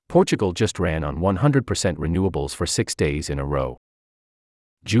Portugal just ran on 100% renewables for 6 days in a row.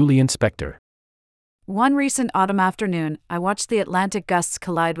 Julian Spector. One recent autumn afternoon, I watched the Atlantic gusts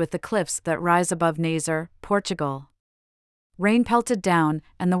collide with the cliffs that rise above Nazaré, Portugal. Rain pelted down,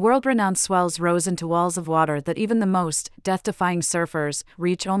 and the world-renowned swells rose into walls of water that even the most death-defying surfers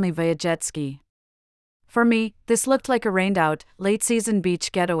reach only via jet ski. For me, this looked like a rained-out, late-season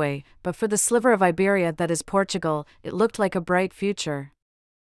beach getaway, but for the sliver of Iberia that is Portugal, it looked like a bright future.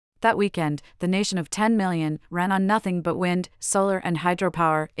 That weekend, the nation of 10 million ran on nothing but wind, solar and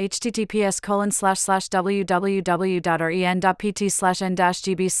hydropower.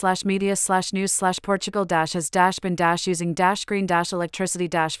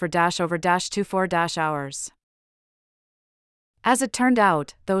 hours. As it turned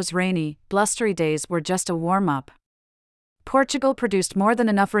out, those rainy, blustery days were just a warm-up. Portugal produced more than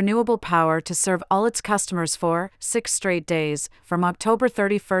enough renewable power to serve all its customers for 6 straight days, from October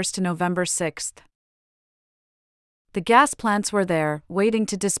 31st to November 6th. The gas plants were there, waiting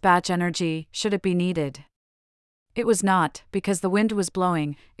to dispatch energy, should it be needed. It was not, because the wind was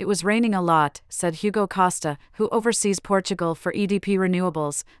blowing, it was raining a lot, said Hugo Costa, who oversees Portugal for EDP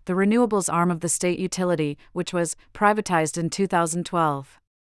Renewables, the renewables arm of the state utility, which was privatized in 2012.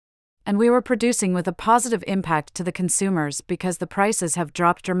 And we were producing with a positive impact to the consumers because the prices have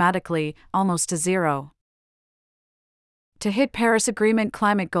dropped dramatically, almost to zero. To hit Paris Agreement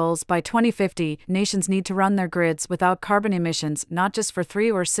climate goals by 2050, nations need to run their grids without carbon emissions not just for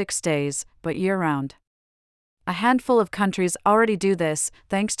 3 or 6 days, but year-round. A handful of countries already do this,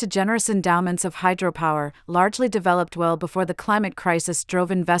 thanks to generous endowments of hydropower, largely developed well before the climate crisis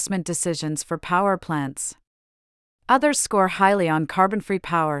drove investment decisions for power plants. Others score highly on carbon-free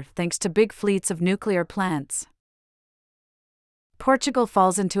power thanks to big fleets of nuclear plants. Portugal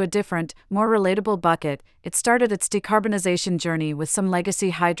falls into a different, more relatable bucket. It started its decarbonization journey with some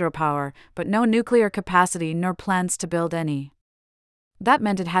legacy hydropower, but no nuclear capacity nor plans to build any. That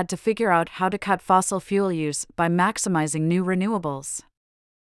meant it had to figure out how to cut fossil fuel use by maximizing new renewables.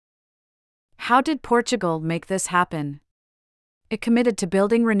 How did Portugal make this happen? It committed to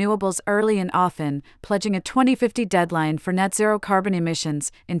building renewables early and often, pledging a 2050 deadline for net zero carbon emissions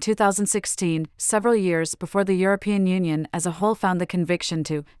in 2016, several years before the European Union as a whole found the conviction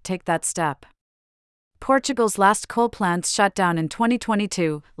to take that step. Portugal's last coal plants shut down in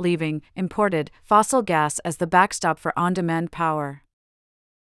 2022, leaving imported fossil gas as the backstop for on-demand power.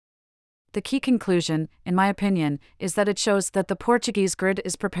 The key conclusion, in my opinion, is that it shows that the Portuguese grid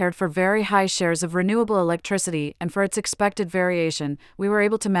is prepared for very high shares of renewable electricity, and for its expected variation, we were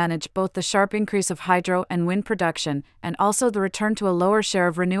able to manage both the sharp increase of hydro and wind production, and also the return to a lower share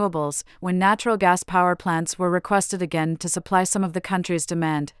of renewables, when natural gas power plants were requested again to supply some of the country's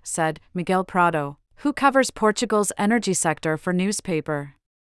demand, said Miguel Prado, who covers Portugal's energy sector for newspaper.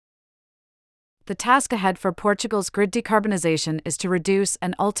 The task ahead for Portugal's grid decarbonization is to reduce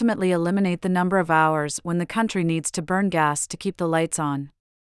and ultimately eliminate the number of hours when the country needs to burn gas to keep the lights on.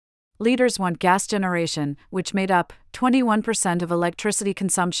 Leaders want gas generation, which made up 21% of electricity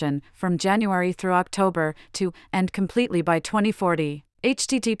consumption from January through October, to end completely by 2040.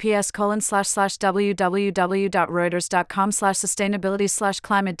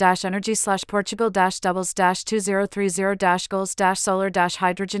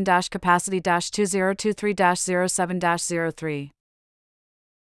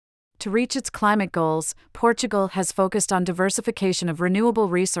 To reach its climate goals, Portugal has focused on diversification of renewable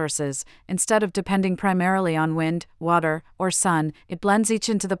resources. Instead of depending primarily on wind, water, or sun, it blends each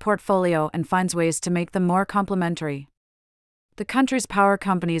into the portfolio and finds ways to make them more complementary. The country's power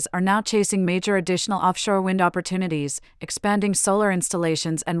companies are now chasing major additional offshore wind opportunities, expanding solar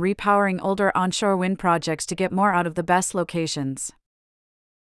installations and repowering older onshore wind projects to get more out of the best locations.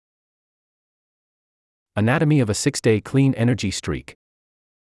 Anatomy of a 6-day clean energy streak.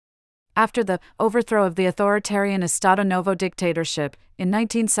 After the overthrow of the authoritarian Estado Novo dictatorship, in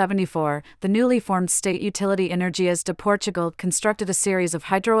 1974, the newly formed state utility Energias de Portugal constructed a series of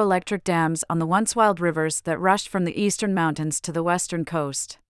hydroelectric dams on the once wild rivers that rushed from the eastern mountains to the western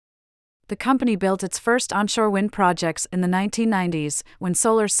coast. The company built its first onshore wind projects in the 1990s, when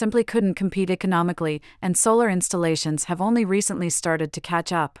solar simply couldn't compete economically, and solar installations have only recently started to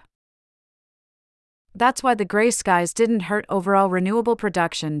catch up. That's why the gray skies didn't hurt overall renewable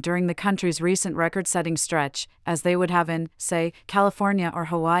production during the country's recent record-setting stretch, as they would have in, say, California or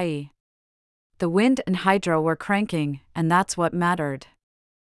Hawaii. The wind and hydro were cranking, and that's what mattered.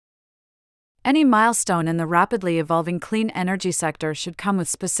 Any milestone in the rapidly evolving clean energy sector should come with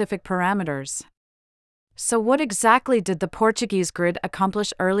specific parameters. So what exactly did the Portuguese grid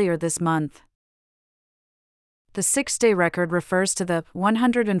accomplish earlier this month? The 6-day record refers to the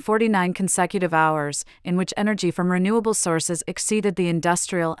 149 consecutive hours in which energy from renewable sources exceeded the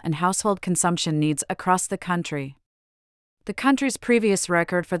industrial and household consumption needs across the country. The country's previous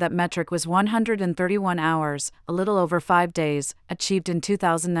record for that metric was 131 hours, a little over 5 days, achieved in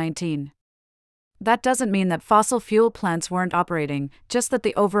 2019. That doesn't mean that fossil fuel plants weren't operating, just that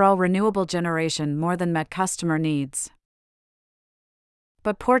the overall renewable generation more than met customer needs.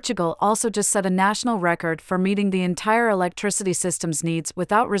 But Portugal also just set a national record for meeting the entire electricity system's needs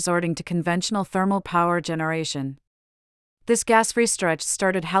without resorting to conventional thermal power generation. This gas-free stretch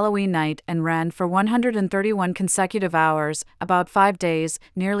started Halloween night and ran for 131 consecutive hours, about 5 days,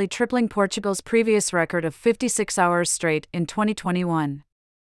 nearly tripling Portugal's previous record of 56 hours straight in 2021.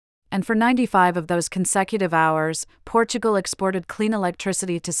 And for 95 of those consecutive hours, Portugal exported clean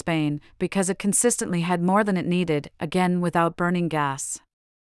electricity to Spain because it consistently had more than it needed, again without burning gas.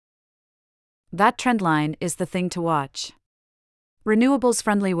 That trend line is the thing to watch.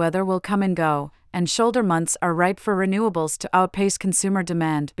 Renewables-friendly weather will come and go, and shoulder months are ripe for renewables to outpace consumer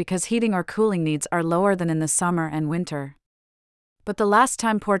demand because heating or cooling needs are lower than in the summer and winter. But the last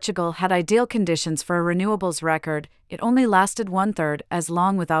time Portugal had ideal conditions for a renewables record, it only lasted 1/3 as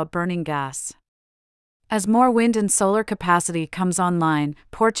long without burning gas. As more wind and solar capacity comes online,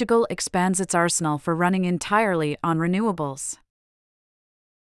 Portugal expands its arsenal for running entirely on renewables.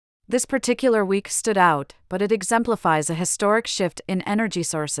 This particular week stood out, but it exemplifies a historic shift in energy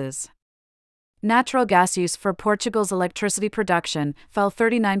sources. Natural gas use for Portugal's electricity production fell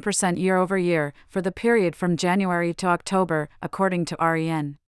 39% year-over-year for the period from January to October, according to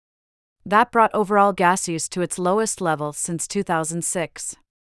REN. That brought overall gas use to its lowest level since 2006.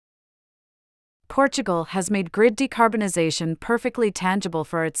 Portugal has made grid decarbonization perfectly tangible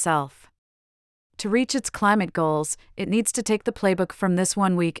for itself. To reach its climate goals, it needs to take the playbook from this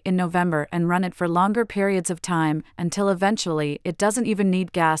 1 week in November and run it for longer periods of time until eventually it doesn't even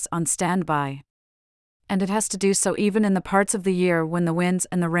need gas on standby. And it has to do so even in the parts of the year when the winds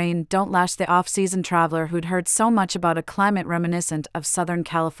and the rain don't lash the off-season traveler who'd heard so much about a climate reminiscent of Southern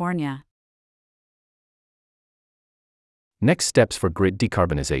California. Next steps for grid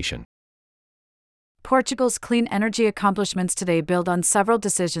decarbonization. Portugal's clean energy accomplishments today build on several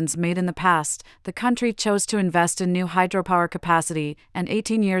decisions made in the past. The country chose to invest in new hydropower capacity, and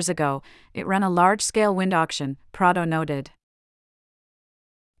 18 years ago, it ran a large-scale wind auction, Prado noted.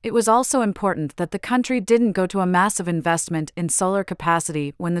 It was also important that the country didn't go to a massive investment in solar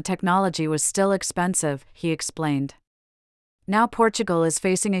capacity when the technology was still expensive, he explained. Now Portugal is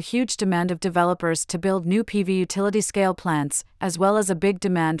facing a huge demand of developers to build new PV utility-scale plants, as well as a big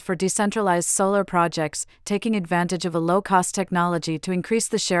demand for decentralized solar projects, taking advantage of a low-cost technology to increase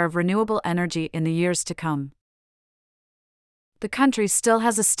the share of renewable energy in the years to come. The country still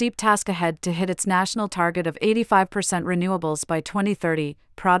has a steep task ahead to hit its national target of 85% renewables by 2030,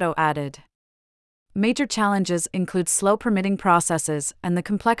 Prado added. Major challenges include slow permitting processes and the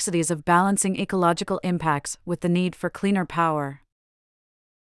complexities of balancing ecological impacts with the need for cleaner power.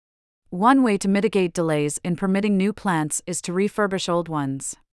 One way to mitigate delays in permitting new plants is to refurbish old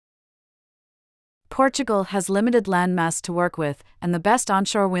ones. Portugal has limited landmass to work with, and the best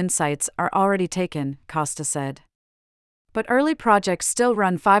onshore wind sites are already taken, Costa said. But early projects still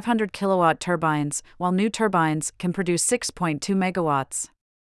run 500 kilowatt turbines, while new turbines can produce 6.2 megawatts.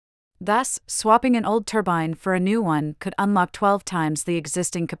 Thus, swapping an old turbine for a new one could unlock 12 times the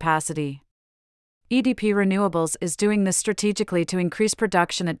existing capacity. EDP Renewables is doing this strategically to increase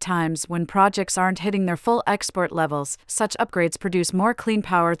production at times when projects aren't hitting their full export levels. Such upgrades produce more clean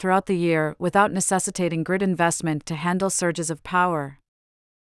power throughout the year without necessitating grid investment to handle surges of power.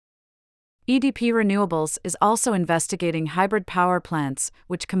 EDP Renewables is also investigating hybrid power plants,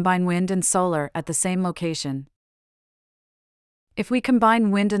 which combine wind and solar at the same location. If we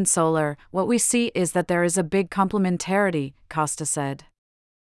combine wind and solar, what we see is that there is a big complementarity, Costa said.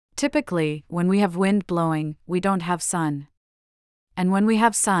 Typically, when we have wind blowing, we don't have sun. And when we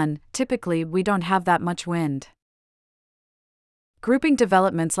have sun, typically we don't have that much wind. Grouping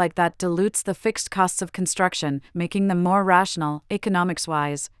developments like that dilutes the fixed costs of construction, making them more rational,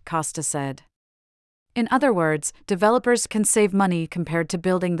 economics-wise, Costa said. In other words, developers can save money compared to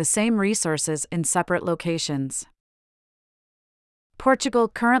building the same resources in separate locations. Portugal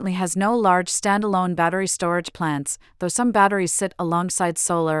currently has no large standalone battery storage plants, though some batteries sit alongside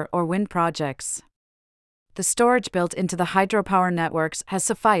solar or wind projects. The storage built into the hydropower networks has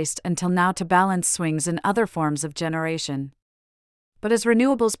sufficed until now to balance swings in other forms of generation. But as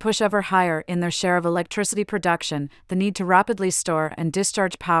renewables push ever higher in their share of electricity production, the need to rapidly store and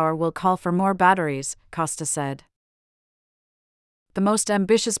discharge power will call for more batteries, Costa said. The most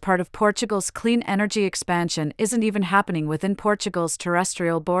ambitious part of Portugal's clean energy expansion isn't even happening within Portugal's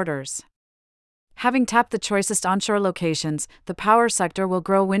terrestrial borders. Having tapped the choicest onshore locations, the power sector will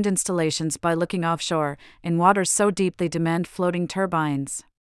grow wind installations by looking offshore, in waters so deep they demand floating turbines.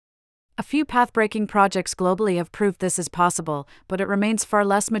 A few path-breaking projects globally have proved this is possible, but it remains far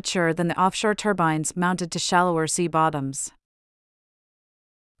less mature than the offshore turbines mounted to shallower sea bottoms.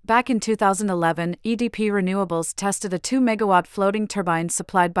 Back in 2011, EDP Renewables tested a 2-megawatt floating turbine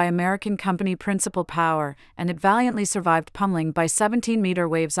supplied by American company Principal Power, and it valiantly survived pummeling by 17-meter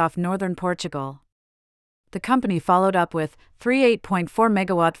waves off northern Portugal. The company followed up with 3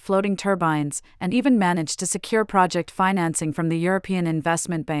 8.4-megawatt floating turbines, and even managed to secure project financing from the European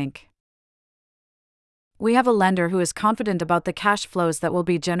Investment Bank. We have a lender who is confident about the cash flows that will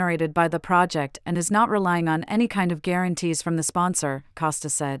be generated by the project and is not relying on any kind of guarantees from the sponsor, Costa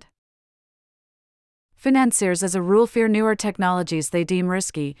said. Financiers as a rule fear newer technologies they deem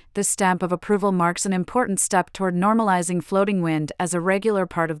risky. This stamp of approval marks an important step toward normalizing floating wind as a regular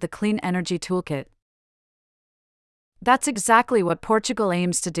part of the clean energy toolkit. That's exactly what Portugal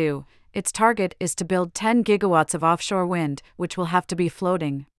aims to do. Its target is to build 10 gigawatts of offshore wind, which will have to be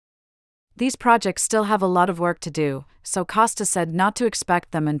floating. These projects still have a lot of work to do, so Costa said not to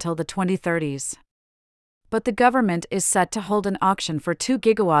expect them until the 2030s. But the government is set to hold an auction for 2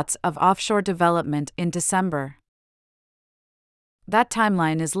 gigawatts of offshore development in December. That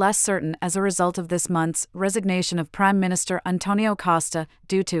timeline is less certain as a result of this month's resignation of Prime Minister Antonio Costa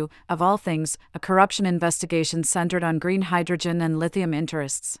due to, of all things, a corruption investigation centered on green hydrogen and lithium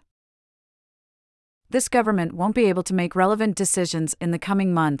interests. This government won't be able to make relevant decisions in the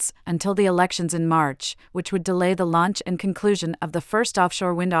coming months until the elections in March, which would delay the launch and conclusion of the first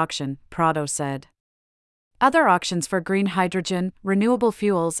offshore wind auction, Prado said. Other auctions for green hydrogen, renewable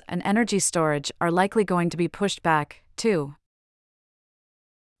fuels, and energy storage are likely going to be pushed back, too.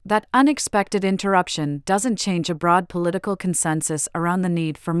 That unexpected interruption doesn't change a broad political consensus around the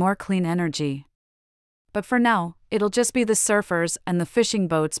need for more clean energy. But for now, it'll just be the surfers and the fishing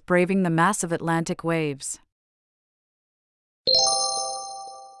boats braving the massive Atlantic waves.